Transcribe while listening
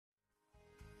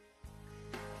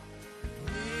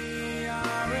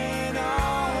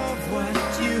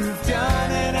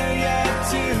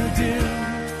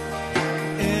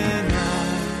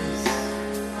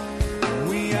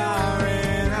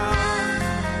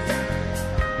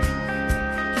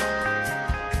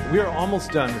We are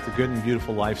almost done with the Good and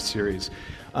Beautiful Life series.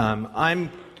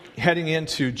 I'm heading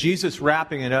into Jesus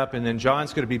wrapping it up, and then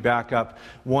John's going to be back up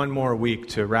one more week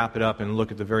to wrap it up and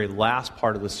look at the very last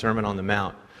part of the Sermon on the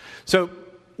Mount. So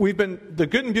the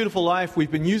Good and Beautiful Life, we've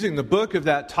been using the book of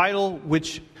that title,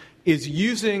 which is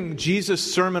using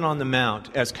Jesus' Sermon on the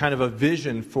Mount as kind of a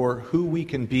vision for who we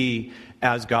can be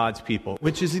as God's people,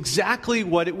 which is exactly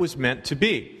what it was meant to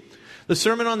be. The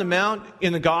Sermon on the Mount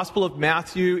in the Gospel of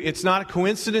Matthew, it's not a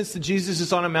coincidence that Jesus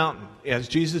is on a mountain. As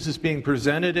Jesus is being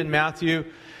presented in Matthew,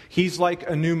 he's like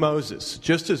a new Moses.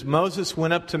 Just as Moses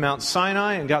went up to Mount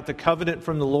Sinai and got the covenant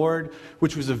from the Lord,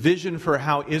 which was a vision for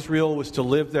how Israel was to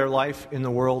live their life in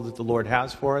the world that the Lord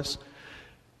has for us,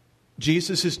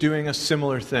 Jesus is doing a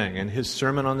similar thing, and his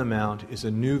Sermon on the Mount is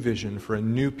a new vision for a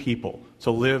new people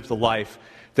to live the life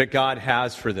that God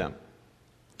has for them.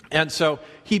 And so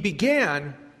he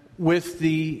began with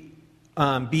the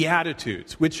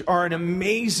Beattitudes, which are an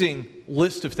amazing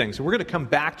list of things. And we're going to come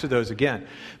back to those again.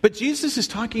 But Jesus is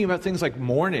talking about things like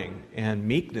mourning and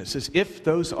meekness as if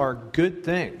those are good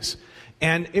things.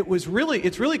 And it's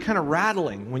really kind of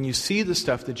rattling when you see the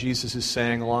stuff that Jesus is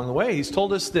saying along the way. He's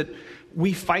told us that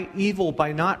we fight evil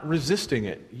by not resisting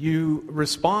it. You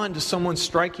respond to someone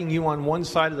striking you on one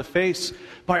side of the face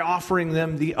by offering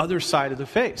them the other side of the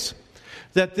face.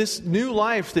 That this new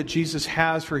life that Jesus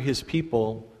has for his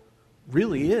people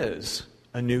really is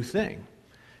a new thing.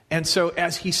 And so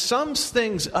as he sums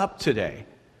things up today,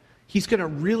 he's going to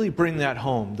really bring that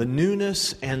home, the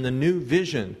newness and the new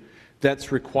vision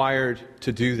that's required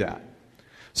to do that.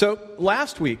 So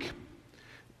last week,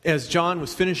 as John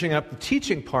was finishing up the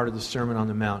teaching part of the Sermon on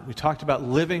the Mount, we talked about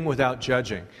living without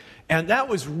judging. And that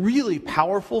was really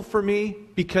powerful for me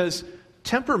because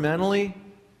temperamentally,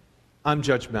 I'm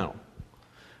judgmental.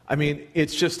 I mean,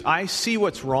 it's just, I see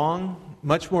what's wrong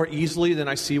much more easily than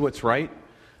I see what's right.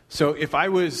 So if I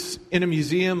was in a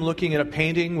museum looking at a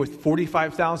painting with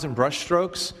 45,000 brush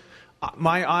strokes,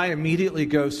 my eye immediately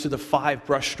goes to the 5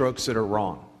 brush strokes that are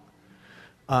wrong.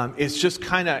 It's just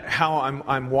kind of how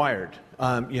I'm wired.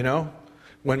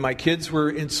 When my kids were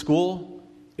in school,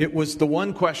 it was the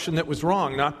one question that was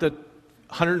wrong, not the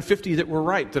 150 that were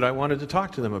right that I wanted to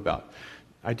talk to them about.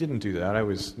 I didn't do that. I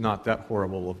was not that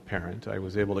horrible of a parent. I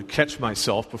was able to catch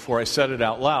myself before I said it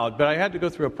out loud, but I had to go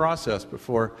through a process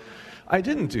before I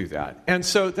didn't do that. And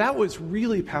so that was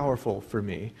really powerful for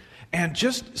me. And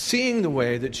just seeing the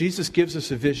way that Jesus gives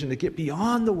us a vision to get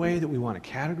beyond the way that we want to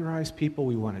categorize people,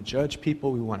 we want to judge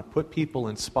people, we want to put people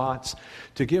in spots,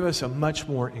 to give us a much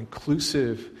more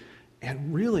inclusive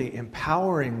and really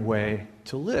empowering way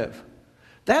to live.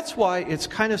 That's why it's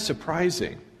kind of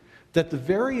surprising that the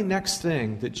very next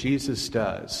thing that Jesus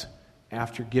does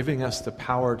after giving us the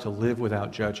power to live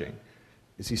without judging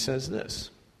is he says this.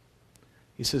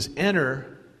 He says,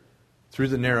 enter through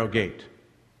the narrow gate.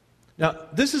 Now,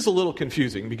 this is a little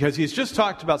confusing because he's just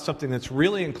talked about something that's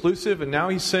really inclusive, and now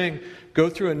he's saying, go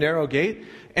through a narrow gate.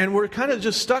 And we're kind of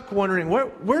just stuck wondering,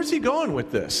 where's he going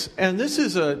with this? And this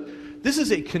is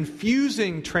a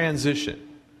confusing transition.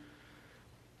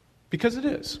 Because it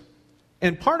is.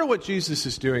 And part of what Jesus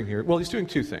is doing here, well, he's doing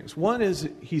 2 things. One is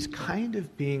he's kind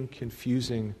of being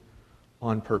confusing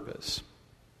on purpose.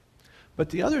 But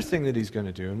the other thing that he's going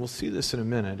to do, and we'll see this in a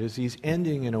minute, is he's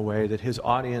ending in a way that his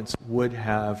audience would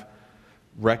have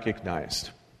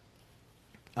recognized.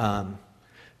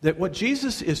 That what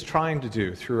Jesus is trying to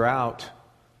do throughout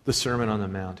the Sermon on the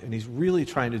Mount, and he's really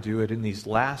trying to do it in these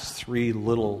last 3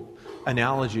 little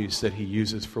analogies that he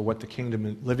uses for what the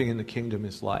kingdom, living in the kingdom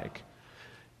is like,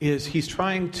 is he's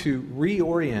trying to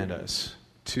reorient us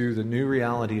to the new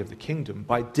reality of the kingdom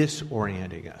by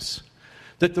disorienting us.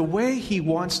 That the way he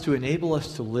wants to enable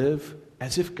us to live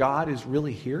as if God is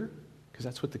really here, because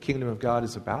that's what the kingdom of God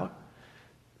is about,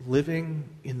 living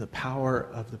in the power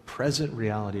of the present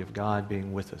reality of God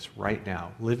being with us right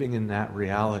now, living in that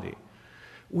reality.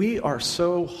 We are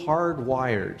so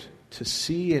hardwired to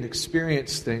see and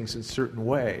experience things in certain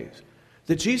ways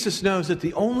that Jesus knows that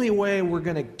the only way we're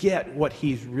going to get what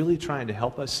he's really trying to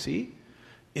help us see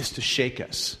is to shake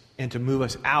us and to move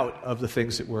us out of the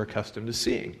things that we're accustomed to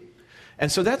seeing.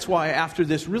 And so that's why after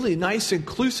this really nice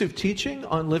inclusive teaching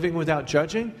on living without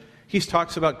judging, he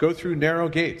talks about go through narrow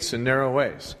gates and narrow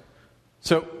ways.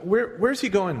 So where's he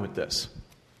going with this?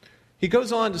 He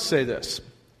goes on to say this.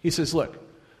 He says, look,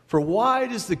 for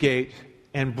wide is the gate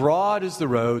and broad is the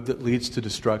road that leads to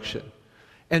destruction,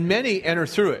 and many enter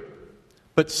through it.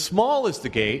 But small is the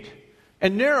gate,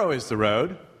 and narrow is the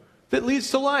road that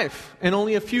leads to life, and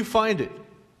only a few find it.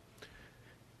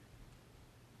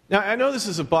 Now, I know this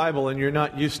is a Bible, and you're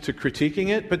not used to critiquing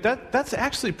it, but that's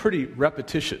actually pretty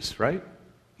repetitious, right?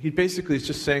 He basically is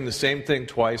just saying the same thing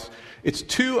twice. It's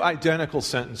two identical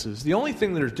sentences. The only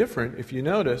thing that are different, if you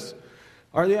notice,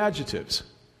 are the adjectives.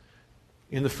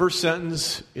 In the first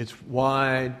sentence, it's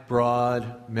wide,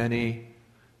 broad, many.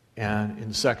 And in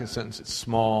the second sentence, it's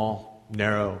small,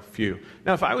 narrow, few.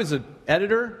 Now, if I was an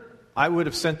editor, I would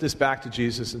have sent this back to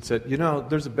Jesus and said,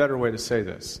 there's a better way to say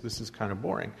this. This is kind of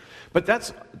boring. But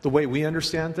that's the way we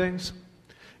understand things.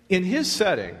 In his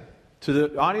setting, to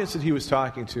the audience that he was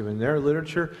talking to in their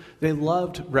literature, they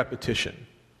loved repetition.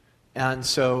 And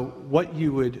so what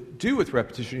you would do with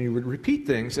repetition, you would repeat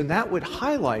things, and that would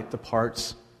highlight the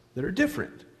parts that are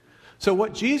different. So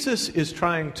what Jesus is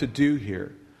trying to do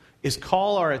here is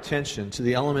call our attention to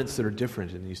the elements that are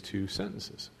different in these two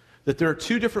sentences. That there are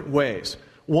two different ways.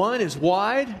 One is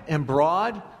wide and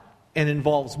broad and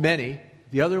involves many.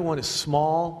 The other one is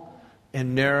small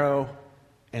and narrow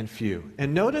and few.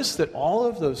 And notice that all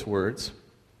of those words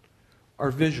are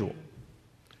visual.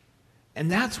 And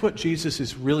that's what Jesus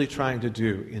is really trying to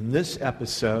do in this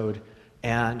episode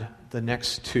and the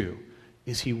next two,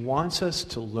 is he wants us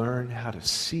to learn how to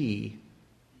see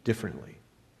differently.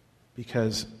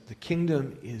 Because the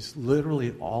kingdom is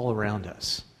literally all around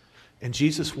us. And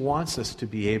Jesus wants us to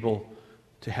be able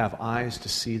to have eyes to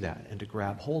see that and to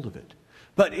grab hold of it.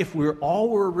 But if all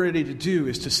we're ready to do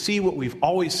is to see what we've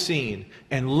always seen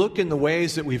and look in the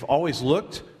ways that we've always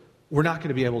looked, we're not going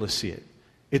to be able to see it.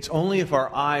 It's only if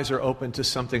our eyes are open to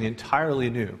something entirely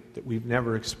new that we've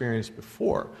never experienced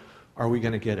before are we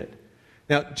going to get it.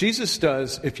 Now, Jesus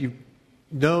does, if you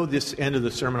know this end of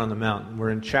the Sermon on the Mount, we're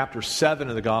in chapter 7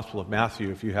 of the Gospel of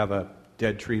Matthew. If you have a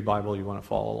Dead Tree Bible you want to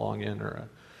follow along in, or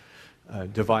a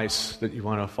device that you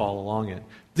want to follow along in.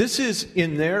 This is,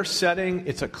 in their setting,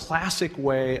 it's a classic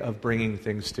way of bringing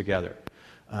things together.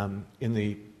 In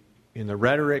the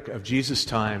rhetoric of Jesus'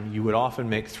 time, you would often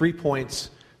make 3 points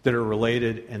that are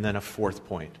related and then a fourth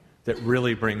point that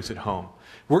really brings it home.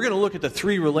 We're going to look at the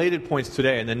 3 related points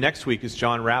today, and then next week, as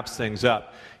John wraps things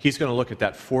up, he's going to look at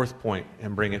that fourth point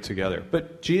and bring it together.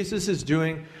 But Jesus is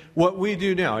doing what we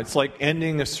do now. It's like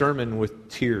ending a sermon with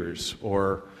tears,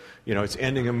 or it's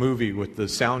ending a movie with the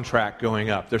soundtrack going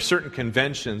up. There's certain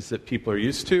conventions that people are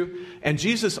used to, and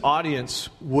Jesus' audience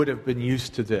would have been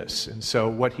used to this. And so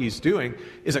what he's doing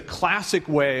is a classic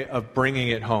way of bringing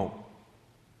it home.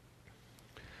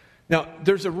 Now,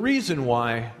 there's a reason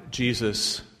why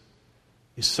Jesus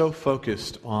is so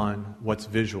focused on what's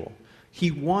visual.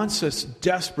 He wants us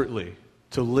desperately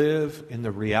to live in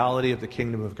the reality of the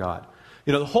kingdom of God.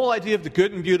 The whole idea of the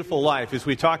good and beautiful life is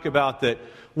we talk about that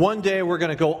one day we're going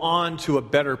to go on to a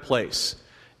better place.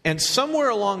 And somewhere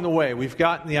along the way, we've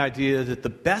gotten the idea that the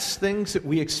best things that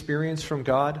we experience from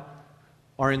God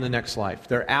are in the next life.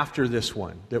 They're after this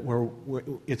one.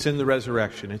 That it's in the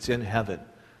resurrection. It's in heaven.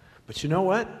 But you know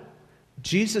what?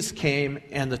 Jesus came,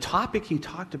 and the topic he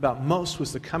talked about most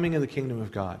was the coming of the kingdom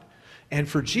of God. And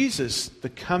for Jesus, the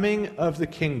coming of the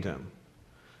kingdom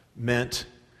meant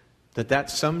that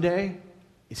someday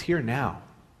is here now.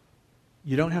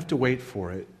 You don't have to wait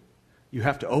for it. You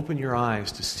have to open your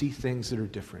eyes to see things that are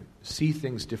different, see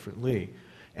things differently,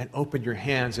 and open your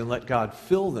hands and let God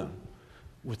fill them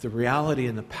with the reality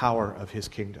and the power of his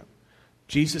kingdom.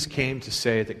 Jesus came to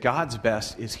say that God's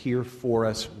best is here for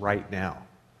us right now.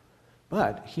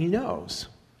 But he knows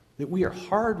that we are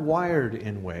hardwired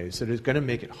in ways that is going to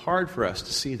make it hard for us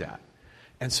to see that.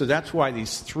 And so that's why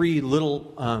these 3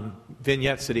 little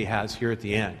vignettes that he has here at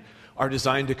the end are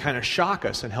designed to kind of shock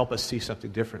us and help us see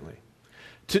something differently.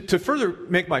 To further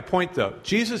make my point, though,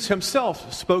 Jesus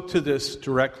himself spoke to this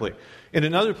directly. In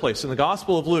another place, in the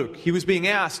Gospel of Luke, he was being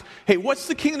asked, hey, what's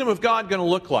the kingdom of God going to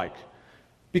look like?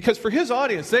 Because for his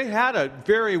audience, they had a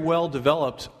very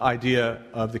well-developed idea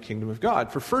of the kingdom of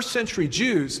God. For first century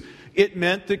Jews, it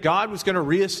meant that God was going to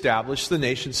reestablish the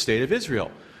nation-state of Israel.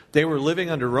 They were living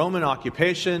under Roman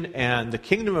occupation, and the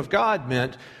kingdom of God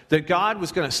meant that God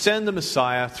was going to send the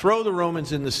Messiah, throw the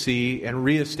Romans in the sea, and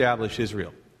reestablish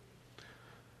Israel.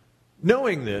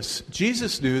 Knowing this,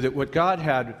 Jesus knew that what God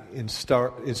had in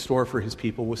store for his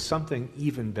people was something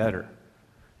even better.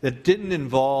 That didn't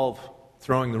involve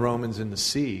throwing the Romans in the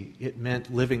sea. It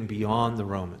meant living beyond the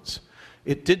Romans.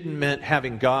 It didn't mean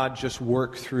having God just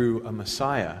work through a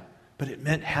Messiah, but it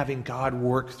meant having God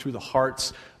work through the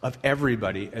hearts of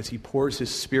everybody as he pours his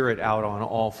Spirit out on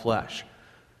all flesh.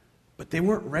 But they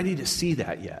weren't ready to see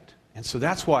that yet. And so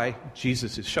that's why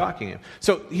Jesus is shocking him.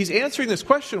 So he's answering this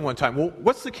question one time, well,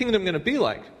 what's the kingdom going to be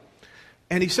like?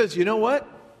 And he says, you know what?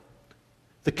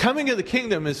 The coming of the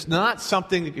kingdom is not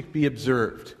something that can be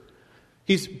observed.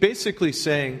 He's basically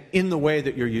saying, in the way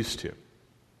that you're used to.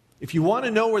 If you want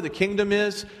to know where the kingdom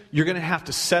is, you're going to have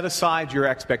to set aside your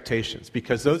expectations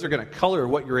because those are going to color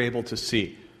what you're able to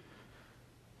see.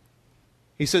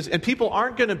 He says, and people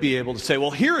aren't going to be able to say,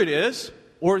 well, here it is,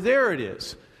 or there it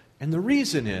is. And the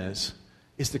reason is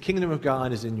the kingdom of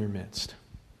God is in your midst.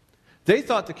 They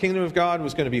thought the kingdom of God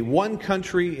was going to be one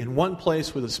country in one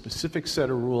place with a specific set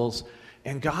of rules.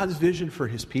 And God's vision for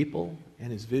his people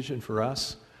and his vision for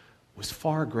us was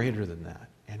far greater than that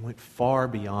and went far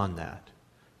beyond that.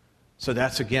 So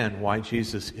that's, again, why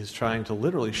Jesus is trying to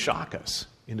literally shock us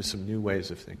into some new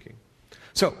ways of thinking.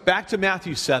 So back to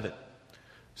Matthew 7.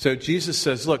 So Jesus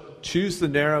says, look, choose the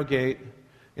narrow gate.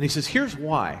 And he says, here's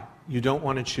why you don't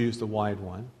want to choose the wide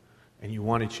one and you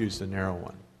want to choose the narrow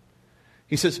one.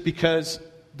 He says, because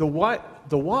the wide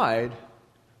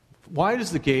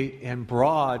is the gate and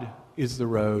broad is the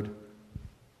road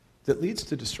that leads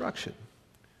to destruction.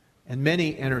 And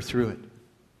many enter through it.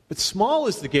 But small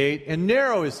is the gate and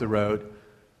narrow is the road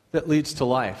that leads to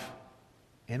life.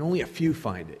 And only a few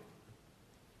find it.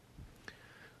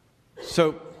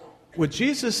 So what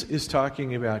Jesus is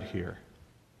talking about here,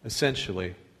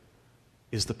 essentially,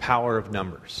 is the power of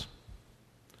numbers.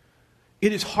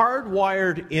 It is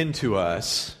hardwired into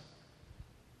us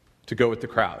to go with the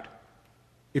crowd.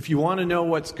 If you want to know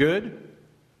what's good,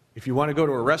 if you want to go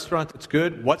to a restaurant that's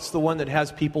good, what's the one that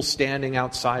has people standing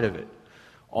outside of it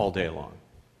all day long?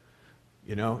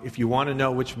 You know, if you want to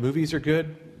know which movies are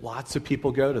good, lots of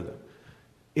people go to them.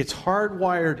 It's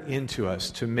hardwired into us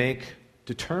to make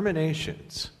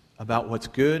determinations about what's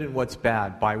good and what's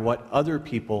bad by what other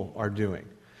people are doing.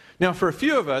 Now, for a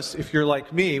few of us, if you're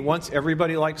like me, once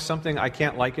everybody likes something, I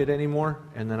can't like it anymore,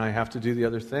 and then I have to do the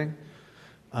other thing.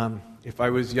 If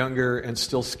I was younger and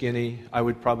still skinny, I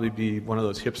would probably be one of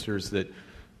those hipsters that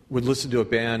would listen to a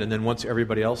band, and then once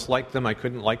everybody else liked them, I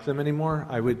couldn't like them anymore.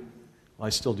 I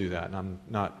still do that, and I'm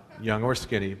not young or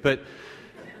skinny. But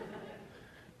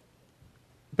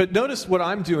notice what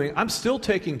I'm doing. I'm still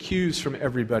taking cues from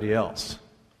everybody else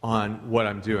on what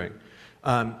I'm doing.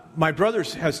 My brother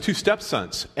has 2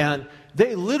 stepsons, and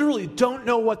they literally don't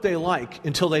know what they like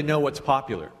until they know what's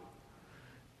popular.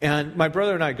 And my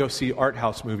brother and I go see art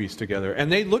house movies together,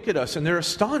 and they look at us and they're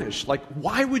astonished. Like,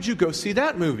 why would you go see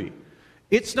that movie?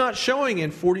 It's not showing in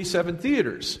 47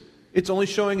 theaters. It's only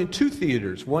showing in 2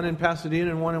 theaters, one in Pasadena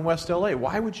and one in West LA.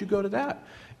 Why would you go to that?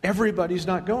 Everybody's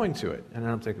not going to it. And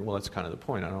I'm thinking, well, that's kind of the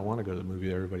point. I don't want to go to the movie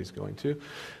that everybody's going to.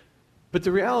 But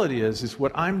the reality is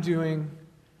what I'm doing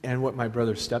and what my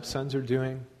brother's stepsons are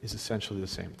doing is essentially the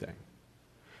same thing.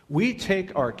 We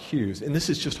take our cues, and this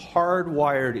is just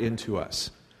hardwired into us.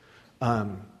 I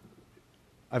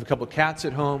have a couple of cats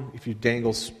at home. If you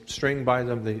dangle string by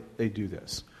them, they do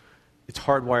this. It's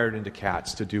hardwired into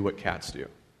cats to do what cats do.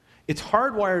 It's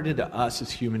hardwired into us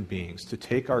as human beings to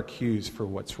take our cues for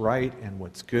what's right and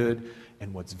what's good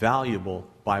and what's valuable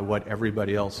by what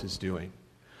everybody else is doing.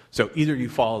 So either you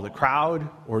follow the crowd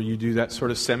or you do that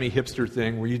sort of semi-hipster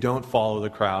thing where you don't follow the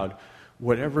crowd,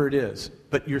 whatever it is.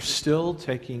 But you're still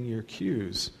taking your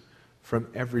cues from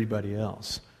everybody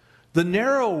else. The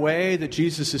narrow way that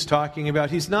Jesus is talking about,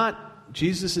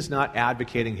 Jesus is not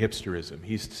advocating hipsterism.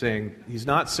 He's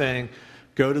not saying,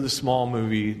 go to the small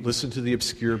movie, listen to the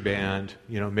obscure band,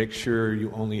 make sure you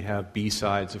only have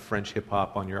B-sides of French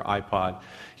hip-hop on your iPod.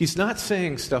 He's not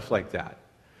saying stuff like that.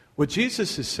 What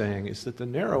Jesus is saying is that the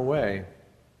narrow way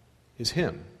is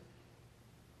him.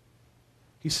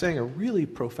 He's saying a really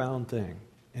profound thing,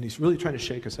 and he's really trying to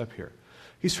shake us up here.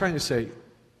 He's trying to say,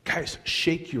 guys,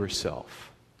 shake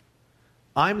yourself.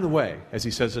 I'm the way, as he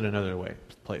says in another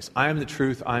place. I am the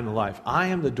truth, I am the life. I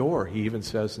am the door, he even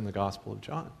says in the Gospel of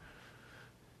John.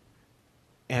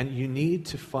 And you need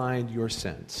to find your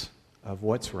sense of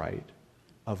what's right,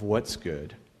 of what's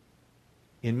good,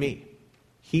 in me.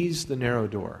 He's the narrow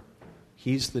door.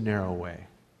 He's the narrow way.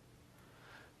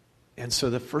 And so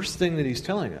the first thing that he's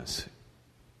telling us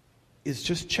is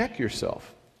just check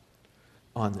yourself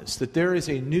on this, that there is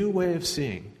a new way of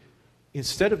seeing.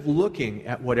 Instead of looking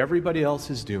at what everybody else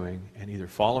is doing and either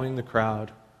following the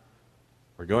crowd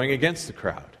or going against the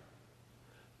crowd,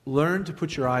 learn to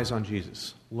put your eyes on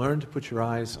Jesus. Learn to put your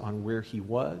eyes on where he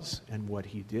was and what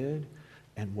he did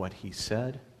and what he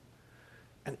said.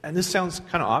 And this sounds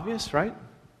kind of obvious, right?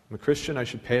 I'm a Christian, I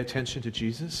should pay attention to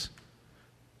Jesus.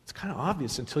 It's kind of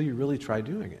obvious until you really try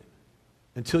doing it.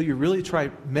 Until you really try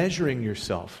measuring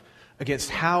yourself against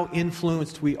how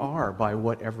influenced we are by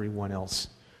what everyone else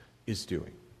is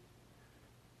doing.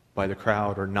 By the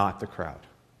crowd or not the crowd.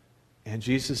 And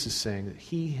Jesus is saying that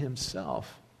he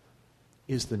himself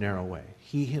is the narrow way.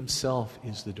 He himself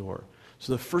is the door.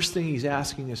 So the first thing he's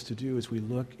asking us to do as we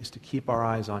look is to keep our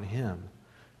eyes on him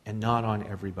and not on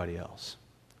everybody else.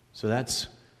 So that's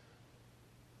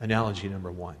analogy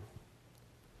number one.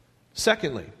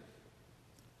 Secondly,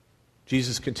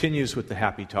 Jesus continues with the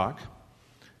happy talk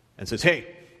and says, hey,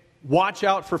 watch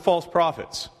out for false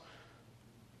prophets.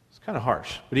 It's kind of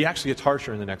harsh, but he actually gets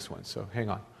harsher in the next one, so hang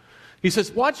on. He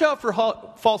says, watch out for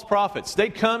false prophets. They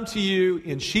come to you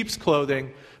in sheep's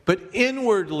clothing, but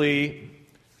inwardly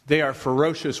they are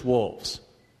ferocious wolves.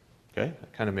 Okay,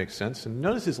 that kind of makes sense. And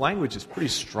notice his language is pretty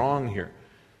strong here.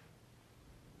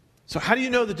 So how do you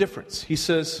know the difference? He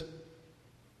says,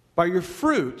 by their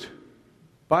fruit,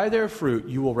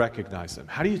 you will recognize them.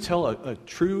 How do you tell a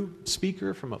true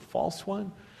speaker from a false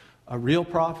one? A real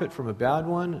prophet from a bad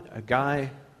one? A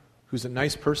guy who's a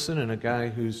nice person and a guy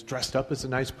who's dressed up as a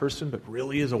nice person but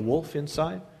really is a wolf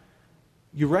inside?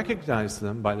 You recognize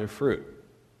them by their fruit.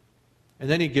 And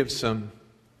then he gives some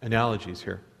analogies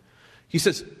here. He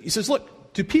says,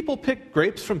 look, do people pick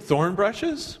grapes from thorn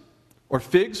bushes or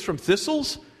figs from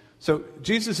thistles? So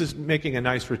Jesus is making a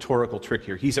nice rhetorical trick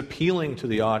here. He's appealing to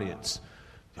the audience.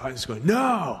 The audience is going,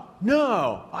 no,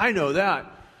 I know that.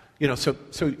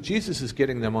 So Jesus is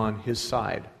getting them on his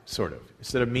side, sort of.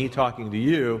 Instead of me talking to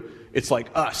you, it's like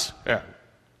us. Yeah,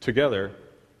 together,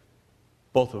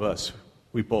 both of us,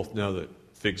 we both know that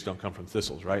figs don't come from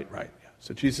thistles, right? Right. Yeah.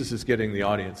 So Jesus is getting the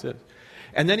audience in.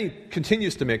 And then he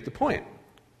continues to make the point.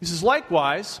 He says,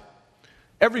 likewise,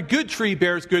 every good tree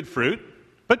bears good fruit,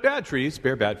 but bad trees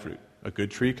bear bad fruit. A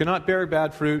good tree cannot bear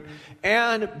bad fruit,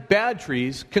 and bad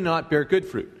trees cannot bear good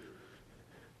fruit.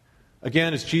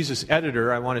 Again, as Jesus'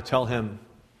 editor, I want to tell him,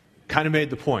 kind of made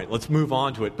the point. Let's move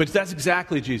on to it. But that's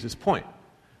exactly Jesus' point.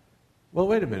 Well,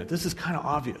 wait a minute. This is kind of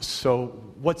obvious. So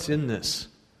what's in this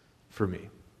for me?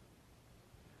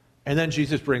 And then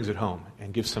Jesus brings it home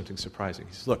and gives something surprising.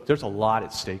 He says, look, there's a lot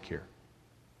at stake here.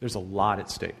 There's a lot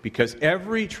at stake. Because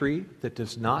every tree that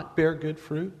does not bear good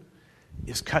fruit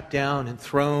is cut down and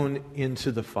thrown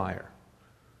into the fire.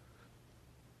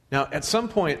 Now, at some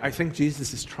point, I think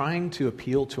Jesus is trying to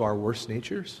appeal to our worst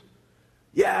natures.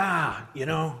 Yeah,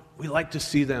 we like to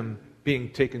see them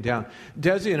being taken down.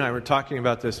 Desi and I were talking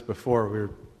about this before. We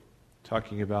were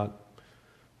talking about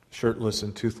shirtless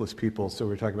and toothless people, so we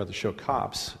were talking about the show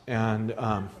Cops. And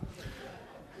I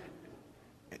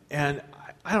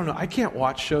don't know, I can't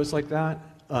watch shows like that.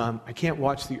 I can't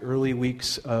watch the early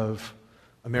weeks of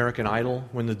American Idol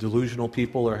when the delusional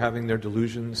people are having their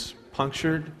delusions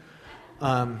punctured.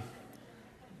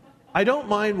 I don't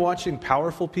mind watching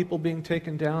powerful people being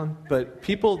taken down, but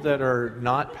people that are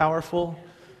not powerful,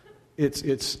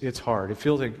 it's hard. It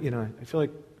feels like, I feel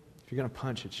like if you're going to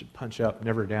punch, it should punch up,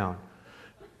 never down.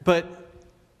 But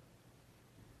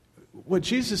what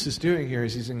Jesus is doing here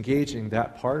is he's engaging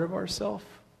that part of ourself.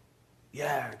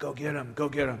 Yeah, go get him.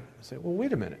 I say, well,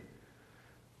 wait a minute.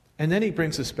 And then he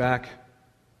brings us back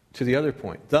to the other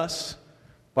point. Thus,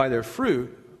 by their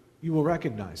fruit, you will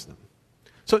recognize them.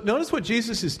 So notice what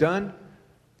Jesus has done.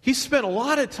 He spent a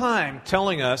lot of time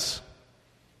telling us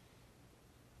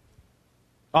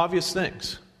obvious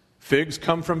things. Figs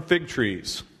come from fig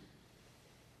trees.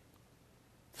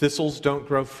 Thistles don't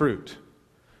grow fruit.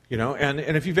 And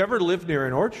if you've ever lived near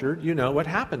an orchard, you know what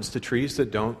happens to trees that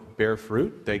don't bear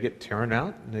fruit. They get torn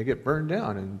out and they get burned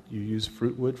down, and you use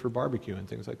fruit wood for barbecue and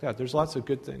things like that. There's lots of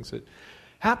good things that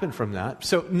happen from that.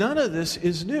 So none of this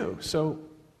is new. So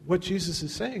what Jesus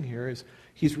is saying here is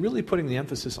he's really putting the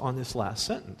emphasis on this last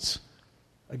sentence.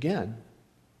 Again,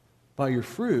 by your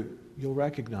fruit, you'll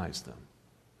recognize them.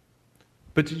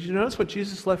 But did you notice what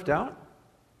Jesus left out?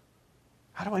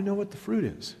 How do I know what the fruit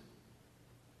is?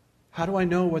 How do I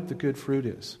know what the good fruit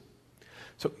is?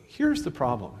 So here's the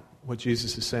problem, what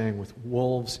Jesus is saying with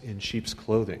wolves in sheep's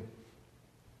clothing.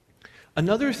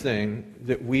 Another thing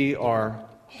that we are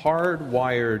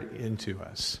hardwired into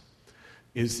us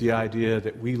is the idea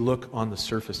that we look on the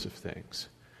surface of things.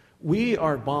 We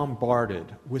are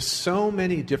bombarded with so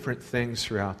many different things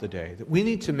throughout the day that we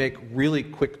need to make really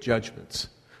quick judgments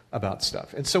about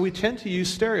stuff. And so we tend to use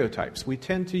stereotypes. We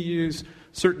tend to use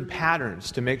certain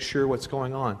patterns to make sure what's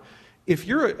going on. If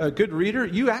you're a good reader,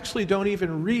 you actually don't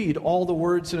even read all the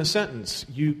words in a sentence.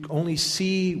 You only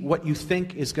see what you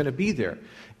think is going to be there.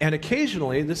 And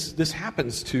occasionally, this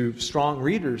happens to strong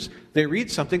readers. They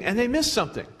read something and they miss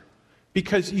something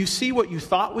because you see what you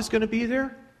thought was going to be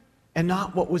there and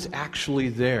not what was actually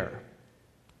there.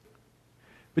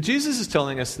 But Jesus is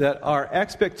telling us that our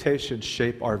expectations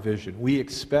shape our vision. We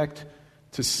expect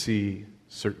to see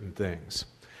certain things.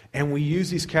 And we use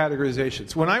these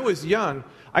categorizations. When I was young,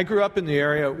 I grew up in the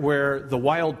area where the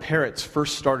wild parrots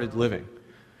first started living,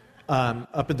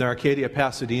 up in the Arcadia,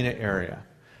 Pasadena area.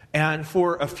 And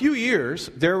for a few years,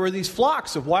 there were these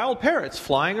flocks of wild parrots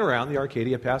flying around the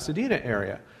Arcadia, Pasadena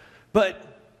area. But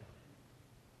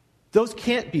Those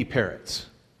can't be parrots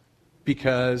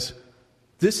because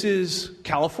this is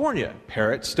California.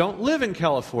 Parrots don't live in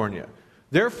California.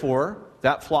 Therefore,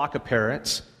 that flock of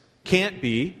parrots can't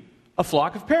be a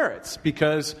flock of parrots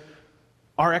because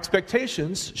our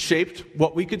expectations shaped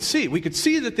what we could see. We could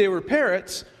see that they were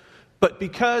parrots, but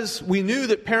because we knew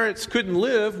that parrots couldn't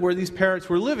live where these parrots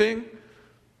were living,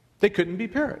 they couldn't be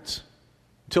parrots.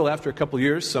 Until after a couple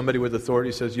years, somebody with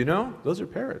authority says, those are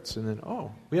parrots. And then,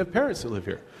 we have parrots that live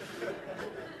here.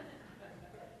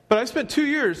 But I spent 2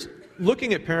 years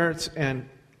looking at parrots and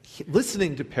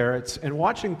listening to parrots and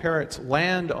watching parrots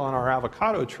land on our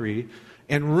avocado tree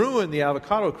and ruin the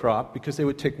avocado crop because they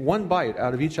would take one bite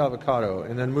out of each avocado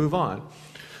and then move on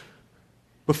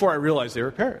before I realized they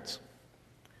were parrots.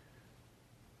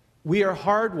 We are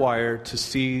hardwired to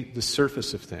see the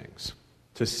surface of things,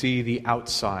 to see the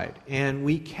outside, and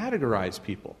we categorize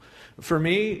people. For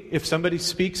me, if somebody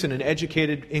speaks in an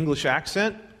educated English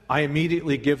accent, I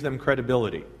immediately give them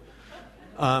credibility.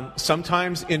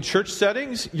 Sometimes in church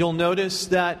settings, you'll notice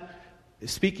that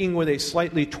speaking with a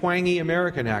slightly twangy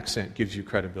American accent gives you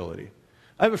credibility.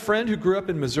 I have a friend who grew up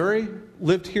in Missouri,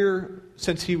 lived here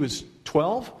since he was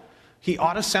 12. He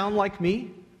ought to sound like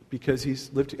me because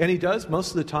he's lived, and he does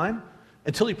most of the time,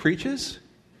 until he preaches.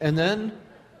 And then,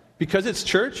 because it's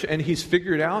church and he's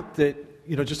figured out that,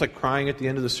 just like crying at the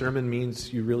end of the sermon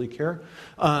means you really care,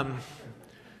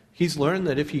 he's learned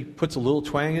that if he puts a little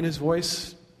twang in his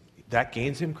voice, that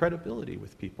gains him credibility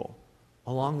with people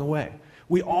along the way.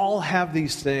 We all have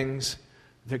these things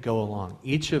that go along.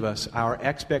 Each of us, our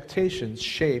expectations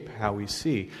shape how we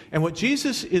see. And what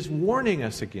Jesus is warning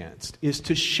us against is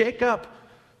to shake up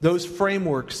those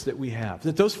frameworks that we have.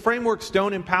 That those frameworks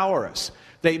don't empower us.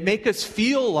 They make us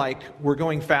feel like we're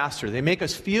going faster. They make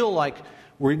us feel like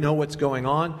we know what's going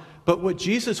on. But what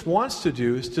Jesus wants to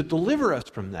do is to deliver us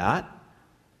from that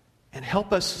and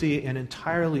help us see an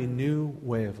entirely new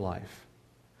way of life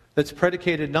that's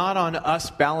predicated not on us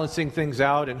balancing things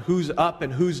out and who's up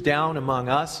and who's down among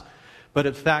us, but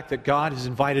in fact that God has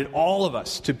invited all of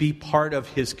us to be part of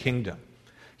His kingdom.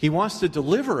 He wants to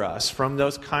deliver us from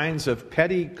those kinds of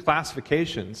petty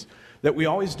classifications that we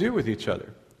always do with each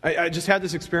other. I just had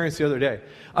this experience the other day.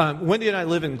 Wendy and I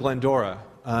live in Glendora,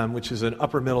 which is an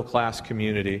upper middle class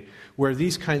community where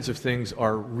these kinds of things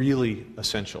are really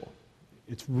essential.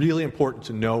 It's really important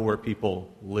to know where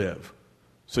people live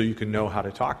so you can know how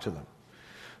to talk to them.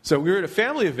 So we were at a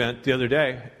family event the other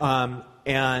day,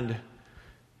 and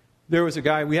there was a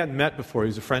guy we hadn't met before. He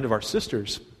was a friend of our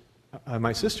sister's,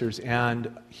 my sister's,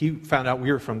 and he found out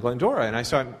we were from Glendora. And I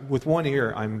saw him with one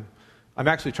ear. I'm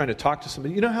actually trying to talk to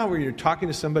somebody. You know how when you're talking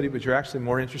to somebody, but you're actually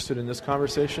more interested in this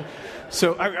conversation?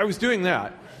 So I was doing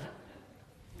that.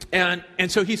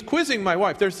 And so he's quizzing my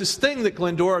wife. There's this thing that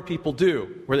Glendora people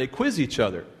do where they quiz each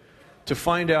other to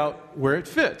find out where it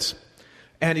fits.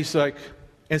 And he's like,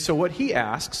 and so what he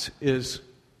asks is,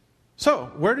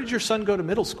 so where did your son go to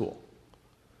middle school?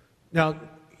 Now,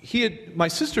 my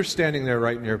sister's standing there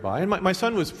right nearby, and my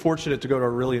son was fortunate to go to a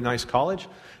really nice college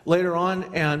later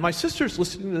on, and my sister's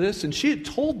listening to this, and she had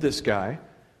told this guy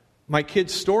my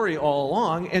kid's story all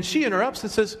along, and she interrupts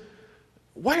and says,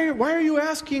 Why are you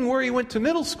asking where he went to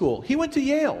middle school? He went to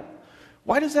Yale.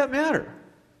 Why does that matter?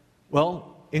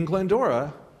 Well, in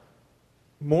Glendora,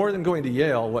 more than going to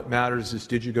Yale, what matters is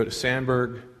did you go to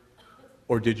Sandburg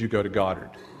or did you go to Goddard?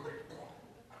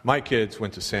 My kids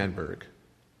went to Sandburg.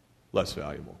 Less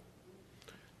valuable.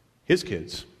 His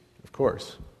kids, of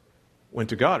course, went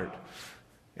to Goddard.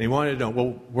 And he wanted to know, well,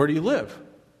 where do you live?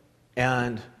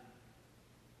 And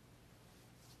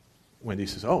Wendy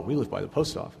says, we live by the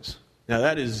post office. Now,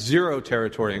 that is zero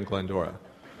territory in Glendora.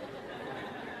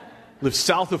 Live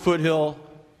south of Foothill,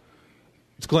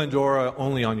 it's Glendora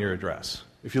only on your address.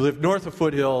 If you live north of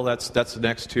Foothill, that's the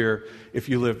next tier. If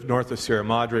you live north of Sierra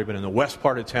Madre, but in the west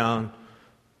part of town,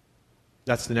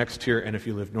 that's the next tier. And if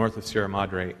you live north of Sierra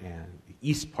Madre and the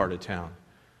east part of town,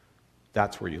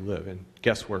 that's where you live. And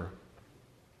guess where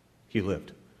he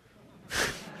lived?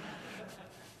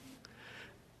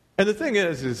 And the thing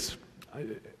is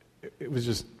it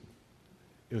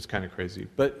was kind of crazy.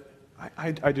 But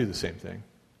I do the same thing.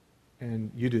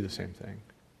 And you do the same thing.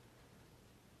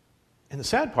 And the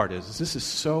sad part is this is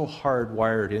so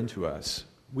hardwired into us.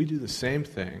 We do the same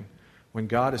thing when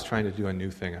God is trying to do a new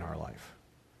thing in our life.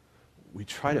 We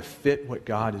try to fit what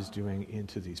God is doing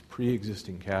into these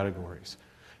pre-existing categories.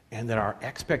 And that our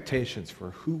expectations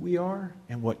for who we are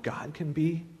and what God can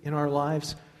be in our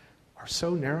lives are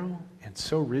so narrow and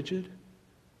so rigid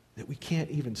that we can't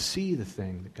even see the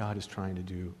thing that God is trying to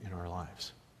do in our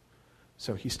lives.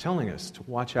 So he's telling us to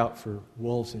watch out for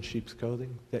wolves in sheep's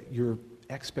clothing, that your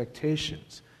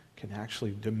expectations can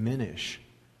actually diminish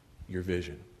your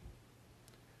vision.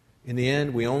 In the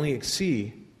end, we only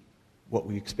see what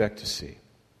we expect to see.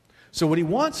 So what he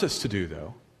wants us to do,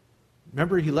 though,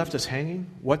 remember he left us hanging?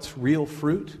 What's real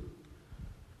fruit?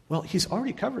 Well, he's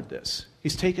already covered this.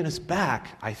 He's taken us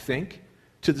back, I think,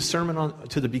 to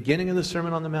the beginning of the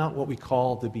Sermon on the Mount, what we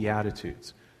call the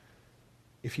Beattitudes.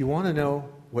 If you want to know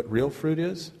what real fruit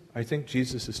is, I think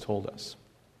Jesus has told us.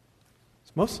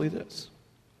 It's mostly this.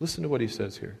 Listen to what he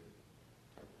says here.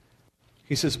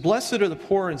 He says, "Blessed are the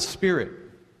poor in spirit,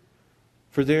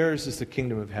 for theirs is the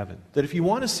kingdom of heaven." That if you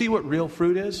want to see what real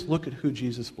fruit is, look at who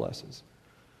Jesus blesses.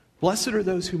 "Blessed are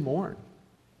those who mourn,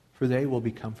 for they will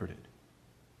be comforted."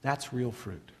 That's real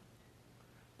fruit.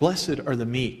 "Blessed are the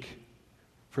meek,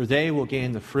 for they will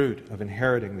gain the fruit of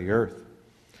inheriting the earth.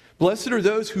 Blessed are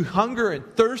those who hunger and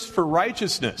thirst for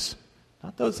righteousness."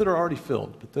 Not those that are already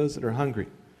filled, but those that are hungry,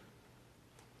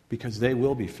 because they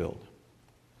will be filled.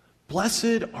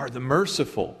 "Blessed are the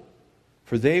merciful,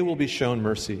 for they will be shown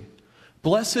mercy.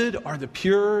 Blessed are the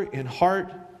pure in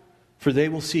heart, for they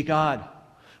will see God.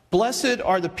 Blessed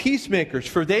are the peacemakers,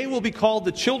 for they will be called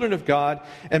the children of God.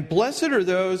 And blessed are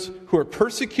those who are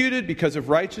persecuted because of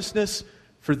righteousness,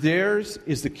 for theirs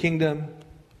is the kingdom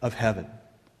of heaven."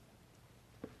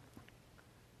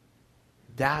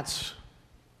 That's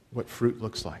what fruit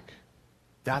looks like.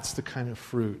 That's the kind of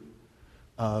fruit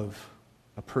of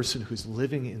a person who's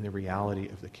living in the reality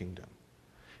of the kingdom.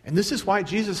 And this is why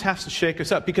Jesus has to shake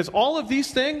us up, because all of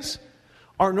these things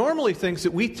are normally things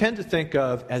that we tend to think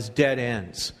of as dead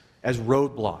ends, as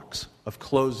roadblocks of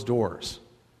closed doors.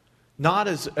 Not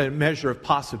as a measure of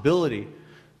possibility,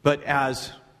 but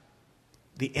as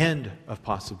the end of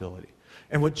possibility.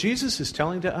 And what Jesus is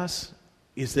telling to us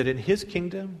is that in his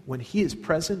kingdom, when he is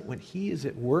present, when he is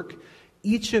at work,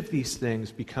 each of these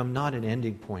things become not an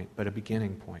ending point, but a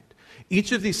beginning point.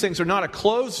 Each of these things are not a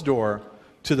closed door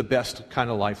to the best kind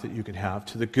of life that you can have,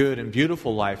 to the good and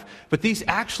beautiful life, but these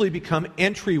actually become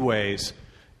entryways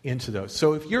into those.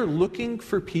 So if you're looking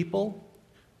for people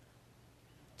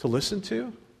to listen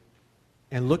to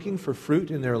and looking for fruit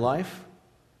in their life,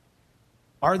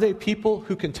 are they people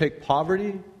who can take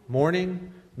poverty,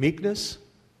 mourning, meekness,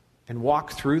 and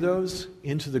walk through those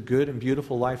into the good and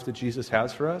beautiful life that Jesus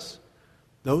has for us?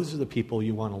 Those are the people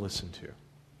you want to listen to.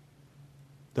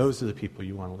 Those are the people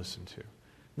you want to listen to.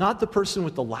 Not the person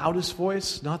with the loudest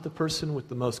voice, not the person with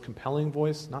the most compelling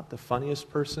voice, not the funniest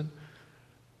person,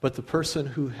 but the person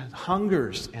who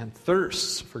hungers and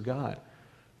thirsts for God.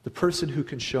 The person who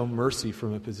can show mercy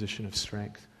from a position of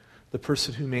strength. The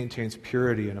person who maintains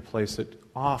purity in a place that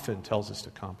often tells us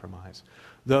to compromise.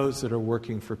 Those that are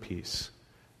working for peace.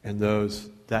 And those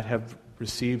that have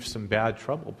received some bad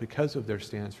trouble because of their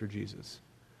stands for Jesus.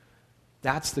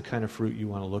 That's the kind of fruit you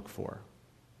want to look for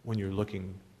when you're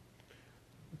looking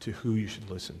to who you should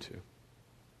listen to.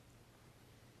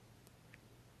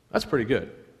 That's pretty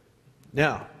good.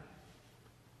 Now,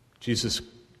 Jesus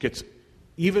gets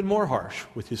even more harsh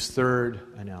with his third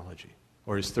analogy,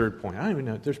 or his third point. I don't even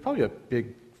know. There's probably a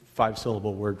big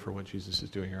 5-syllable word for what Jesus is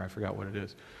doing here. I forgot what it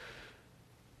is.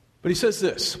 But he says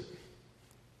this.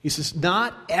 He says,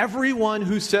 "Not everyone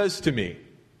who says to me,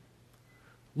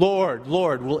 'Lord,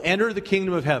 Lord,' will enter the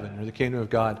kingdom of heaven," or the kingdom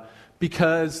of God,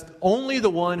 "because only the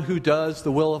one who does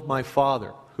the will of my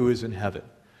Father who is in heaven."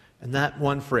 And that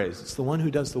one phrase, it's the one who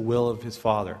does the will of his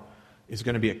Father, is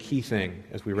going to be a key thing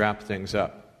as we wrap things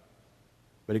up.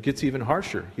 But it gets even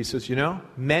harsher. He says,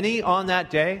 "Many on that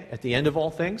day, at the end of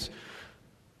all things,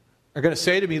 are going to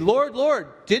say to me, 'Lord, Lord,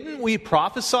 didn't we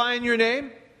prophesy in your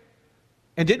name?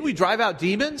 And didn't we drive out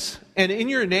demons? And in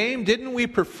your name, didn't we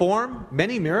perform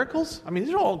many miracles?'" I mean,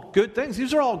 these are all good things.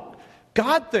 These are all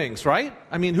God things, right?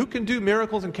 I mean, who can do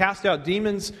miracles and cast out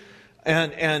demons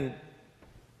and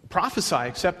prophesy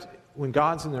except when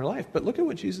God's in their life? But look at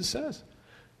what Jesus says.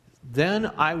 "Then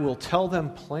I will tell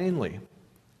them plainly,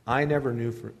 'I never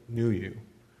knew you.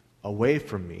 Away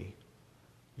from me,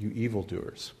 you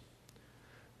evildoers.'"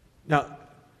 Now,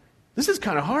 this is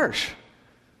kind of harsh.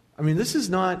 I mean, this is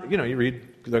not, you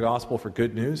read the gospel for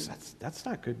good news. That's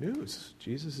not good news.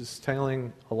 Jesus is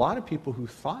telling a lot of people who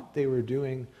thought they were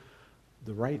doing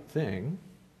the right thing,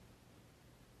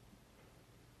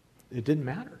 it didn't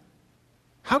matter.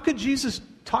 How could Jesus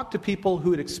talk to people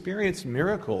who had experienced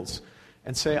miracles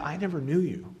and say, "I never knew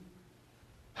you"?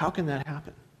 How can that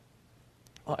happen?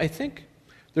 Well, I think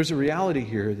there's a reality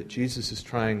here that Jesus is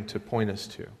trying to point us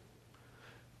to.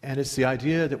 And it's the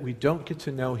idea that we don't get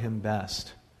to know him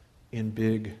best in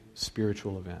big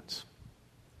spiritual events.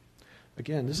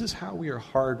 Again, this is how we are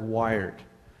hardwired.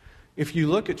 If you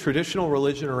look at traditional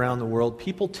religion around the world,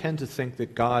 people tend to think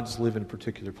that gods live in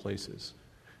particular places.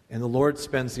 And the Lord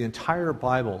spends the entire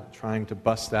Bible trying to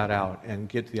bust that out and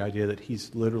get the idea that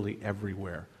he's literally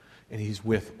everywhere and he's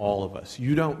with all of us.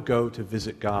 You don't go to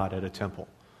visit God at a temple.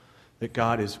 That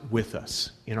God is with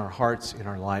us in our hearts, in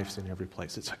our lives, in every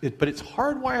place. But it's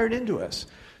hardwired into us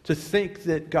to think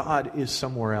that God is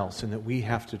somewhere else and that we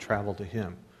have to travel to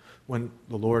him. When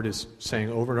the Lord is saying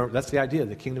over and over, that's the idea.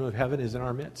 The kingdom of heaven is in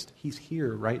our midst. He's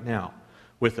here right now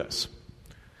with us.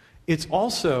 It's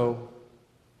also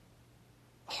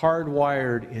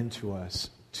hardwired into us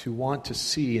to want to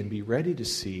see and be ready to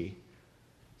see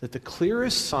that the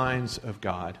clearest signs of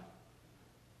God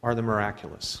are the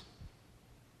miraculous.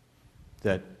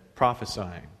 That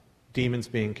prophesying, demons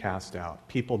being cast out,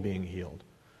 people being healed.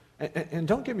 And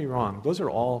don't get me wrong, those are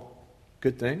all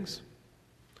good things.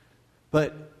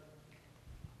 But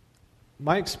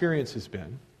my experience has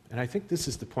been, and I think this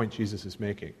is the point Jesus is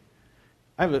making,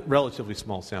 I have a relatively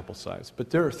small sample size,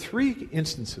 but there are 3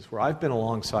 instances where I've been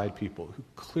alongside people who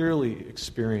clearly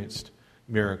experienced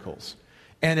miracles.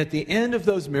 And at the end of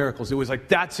those miracles, it was like,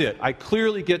 that's it. I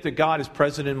clearly get that God is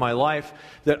present in my life,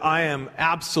 that I am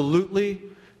absolutely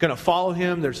going to follow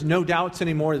him. There's no doubts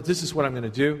anymore that this is what I'm going to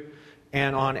do.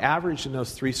 And on average in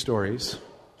those 3 stories,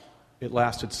 it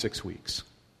lasted 6 weeks.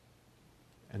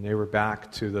 And they were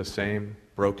back to the same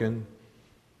broken,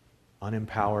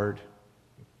 unempowered,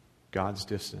 God's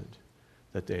distant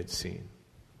that they had seen.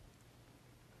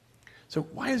 So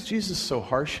why is Jesus so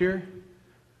harsh here?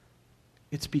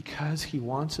 It's because he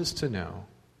wants us to know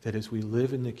that as we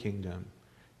live in the kingdom,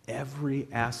 every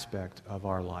aspect of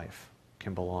our life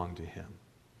can belong to him.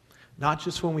 Not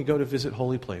just when we go to visit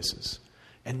holy places,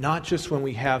 and not just when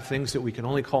we have things that we can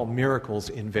only call miracles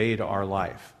invade our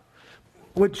life.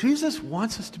 What Jesus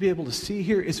wants us to be able to see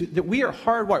here is that we are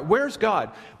hardwired. Where's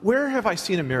God? Where have I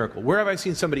seen a miracle? Where have I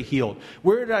seen somebody healed?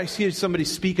 Where did I see somebody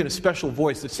speak in a special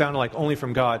voice that sounded like only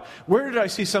from God? Where did I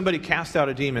see somebody cast out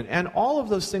a demon? And all of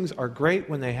those things are great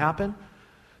when they happen.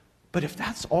 But if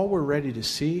that's all we're ready to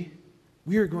see,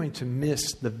 we are going to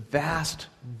miss the vast,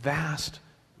 vast,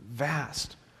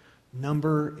 vast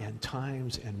number and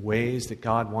times and ways that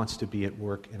God wants to be at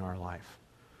work in our life.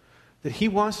 That he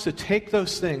wants to take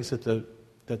those things that the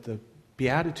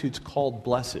Beattitudes called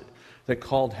blessed, that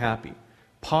called happy,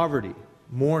 poverty,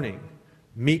 mourning,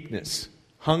 meekness,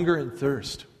 hunger and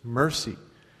thirst, mercy,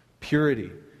 purity,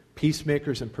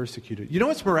 peacemakers and persecuted. You know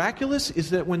what's miraculous is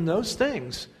that when those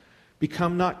things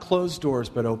become not closed doors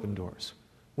but open doors,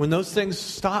 when those things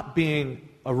stop being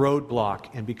a roadblock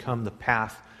and become the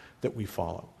path that we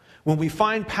follow, when we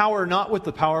find power not with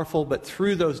the powerful but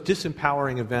through those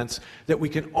disempowering events, that we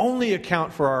can only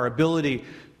account for our ability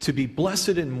to be blessed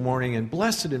in mourning and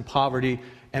blessed in poverty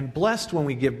and blessed when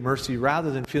we give mercy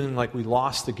rather than feeling like we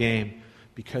lost the game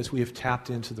because we have tapped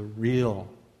into the real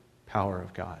power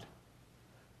of God.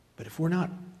 But if we're not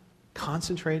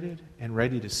concentrated and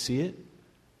ready to see it,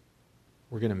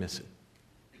 we're going to miss it.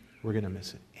 We're going to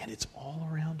miss it. And it's all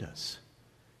around us.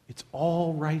 It's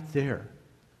all right there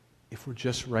if we're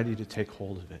just ready to take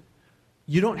hold of it.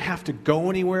 You don't have to go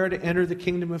anywhere to enter the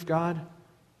kingdom of God.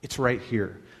 It's right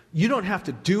here. You don't have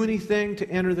to do anything to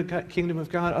enter the kingdom of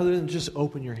God other than just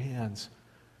open your hands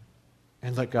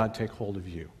and let God take hold of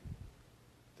you.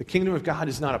 The kingdom of God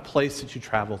is not a place that you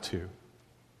travel to.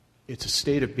 It's a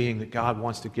state of being that God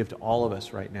wants to give to all of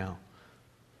us right now.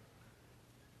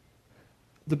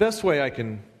 The best way I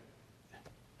can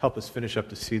help us finish up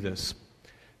to see this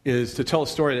is to tell a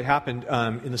story that happened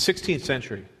in the 16th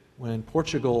century when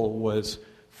Portugal was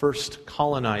first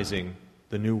colonizing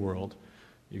the New World.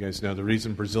 You guys know the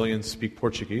reason Brazilians speak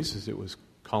Portuguese is it was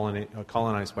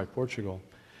colonized by Portugal.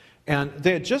 And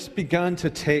they had just begun to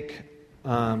take,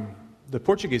 the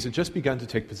Portuguese had just begun to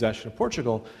take possession of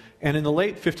Portugal. And in the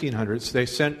late 1500s, they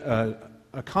sent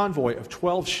a convoy of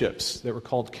 12 ships that were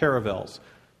called caravels.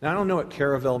 Now, I don't know what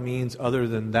caravel means other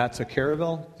than that's a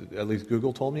caravel. At least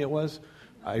Google told me it was.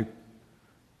 I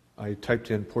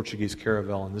typed in Portuguese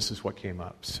caravel, and this is what came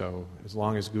up. So as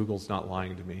long as Google's not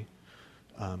lying to me.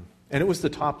 And it was the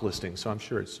top listing, so I'm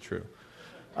sure it's true.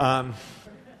 But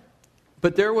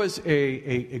there was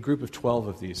a group of 12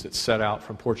 of these that set out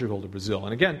from Portugal to Brazil.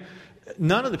 And again,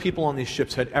 none of the people on these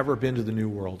ships had ever been to the New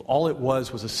World. All it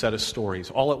was a set of stories.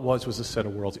 All it was a set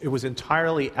of worlds. It was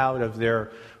entirely out of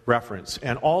their reference.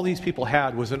 And all these people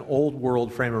had was an old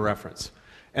world frame of reference.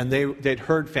 And they'd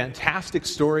heard fantastic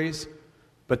stories,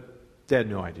 but they had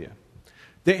no idea.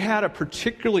 They had a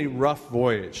particularly rough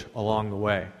voyage along the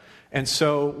way. And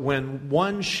so when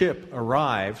one ship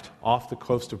arrived off the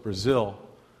coast of Brazil,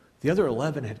 the other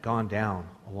 11 had gone down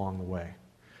along the way.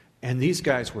 And these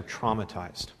guys were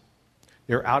traumatized.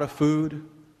 They were out of food,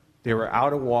 they were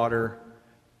out of water,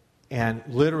 and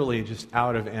literally just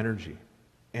out of energy.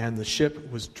 And the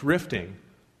ship was drifting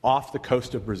off the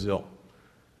coast of Brazil.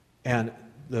 And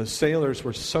the sailors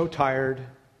were so tired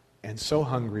and so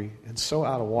hungry and so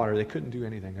out of water, they couldn't do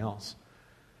anything else.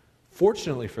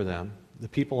 Fortunately for them, the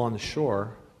people on the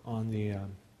shore, in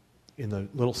the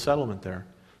little settlement there,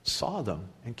 saw them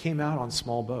and came out on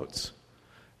small boats.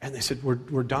 And they said,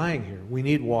 we're dying here. We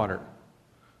need water.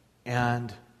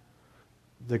 And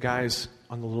the guys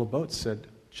on the little boat said,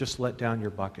 just let down your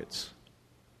buckets.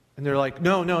 And they're like,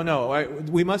 no,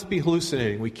 we must be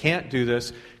hallucinating. We can't do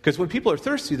this. Because when people are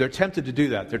thirsty, they're tempted to do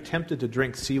that. They're tempted to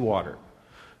drink seawater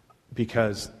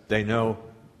because they know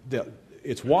that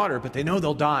it's water, but they know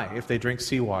they'll die if they drink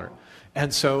seawater.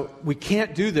 And so we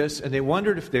can't do this. And they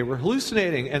wondered if they were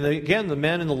hallucinating. And again, the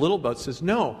man in the little boat says,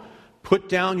 no, put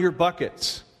down your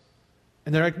buckets.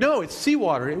 And they're like, no, it's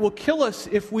seawater. It will kill us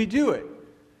if we do it.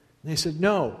 And they said,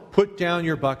 no, put down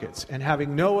your buckets. And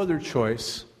having no other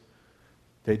choice,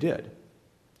 they did.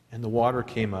 And the water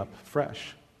came up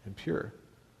fresh and pure.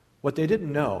 What they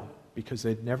didn't know, because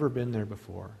they'd never been there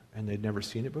before and they'd never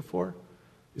seen it before,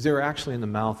 is they were actually in the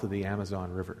mouth of the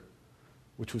Amazon River,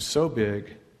 which was so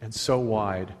big and so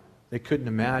wide, they couldn't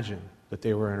imagine that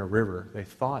they were in a river. They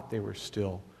thought they were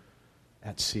still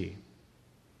at sea.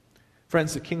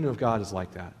 Friends, the kingdom of God is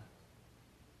like that.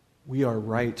 We are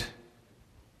right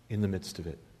in the midst of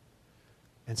it.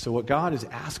 And so what God is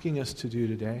asking us to do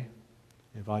today,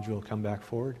 if Audrey will come back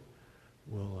forward,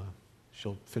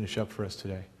 she'll finish up for us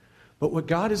today. But what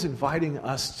God is inviting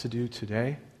us to do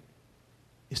today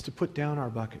is to put down our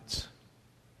buckets,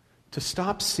 to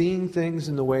stop seeing things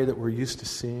in the way that we're used to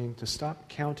seeing, to stop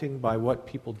counting by what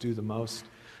people do the most,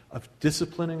 of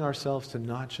disciplining ourselves to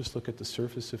not just look at the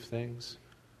surface of things,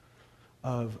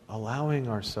 of allowing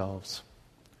ourselves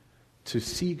to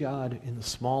see God in the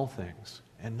small things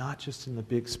and not just in the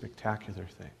big spectacular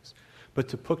things, but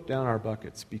to put down our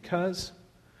buckets, because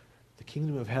the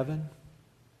kingdom of heaven,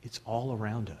 it's all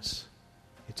around us.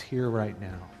 It's here right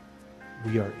now.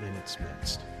 We are in its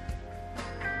midst.